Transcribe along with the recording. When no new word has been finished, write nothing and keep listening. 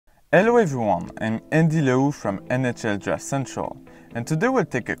Hello everyone, I'm Andy Leou from NHL Draft Central, and today we'll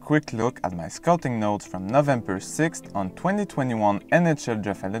take a quick look at my scouting notes from November 6th on 2021 NHL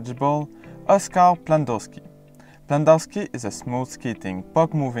Draft eligible Oskar Plandowski. Plandowski is a smooth-skating,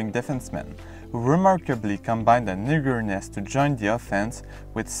 puck-moving defenseman who remarkably combined an eagerness to join the offense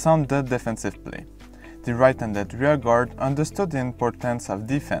with sound defensive play. The right-handed rearguard understood the importance of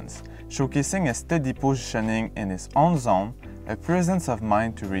defense, showcasing a steady positioning in his own zone, a presence of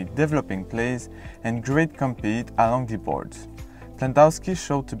mind to read developing plays, and great compete along the boards. Plandowski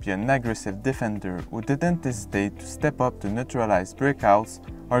showed to be an aggressive defender who didn't hesitate to step up to neutralize breakouts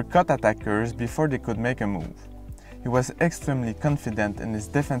or cut attackers before they could make a move. He was extremely confident in his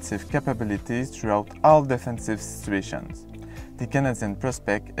defensive capabilities throughout all defensive situations. The Canadian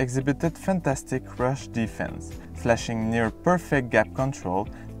prospect exhibited fantastic rush defense, flashing near perfect gap control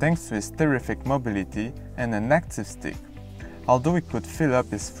thanks to his terrific mobility and an active stick. Although he could fill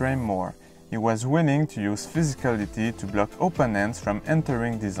up his frame more, he was willing to use physicality to block opponents from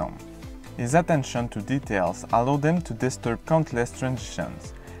entering the zone. His attention to details allowed him to disturb countless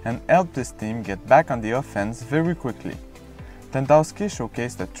transitions and helped his team get back on the offense very quickly. Plandowski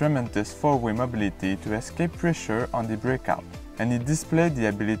showcased a tremendous four-way mobility to escape pressure on the breakout, and he displayed the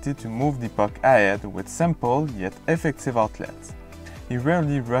ability to move the puck ahead with simple yet effective outlets. He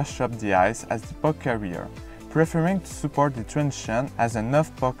rarely rushed up the ice as the puck carrier, preferring to support the transition as an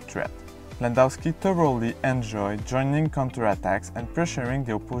off-puck threat. Plandowski thoroughly enjoyed joining counterattacks and pressuring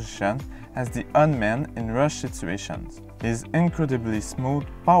the opposition as the odd man in rush situations. His incredibly smooth,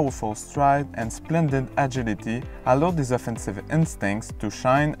 powerful stride and splendid agility allowed his offensive instincts to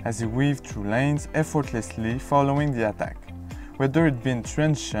shine as he weaved through lanes effortlessly following the attack. Whether it be in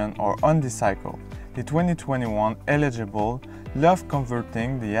transition or on the cycle, the 2021 eligible loved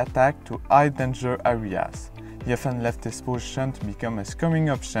converting the attack to high-danger areas. He often left his position to become a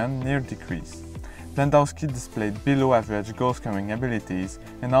scoring option near the crease. Plandowski displayed below-average goal-scoring abilities,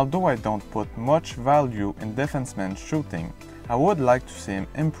 and although I don't put much value in defenseman shooting, I would like to see him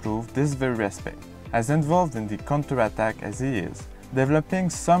improve this very aspect. As involved in the counterattack as he is, developing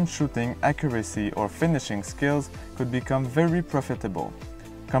some shooting accuracy or finishing skills could become very profitable.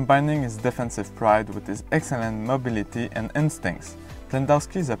 Combining his defensive pride with his excellent mobility and instincts,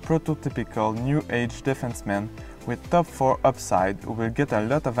 Plandowski is a prototypical new age defenseman with top 4 upside who will get a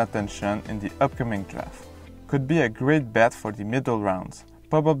lot of attention in the upcoming draft. Could be a great bet for the middle rounds,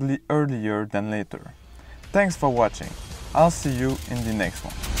 probably earlier than later. Thanks for watching. I'll see you in the next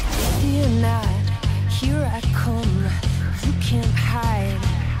one. Day or night, here I come, you can't hide.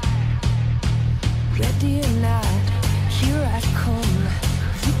 Ready or not, here I come,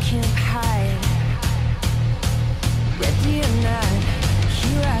 you can't hide. Ready or not,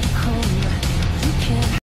 here I come, you can't hide.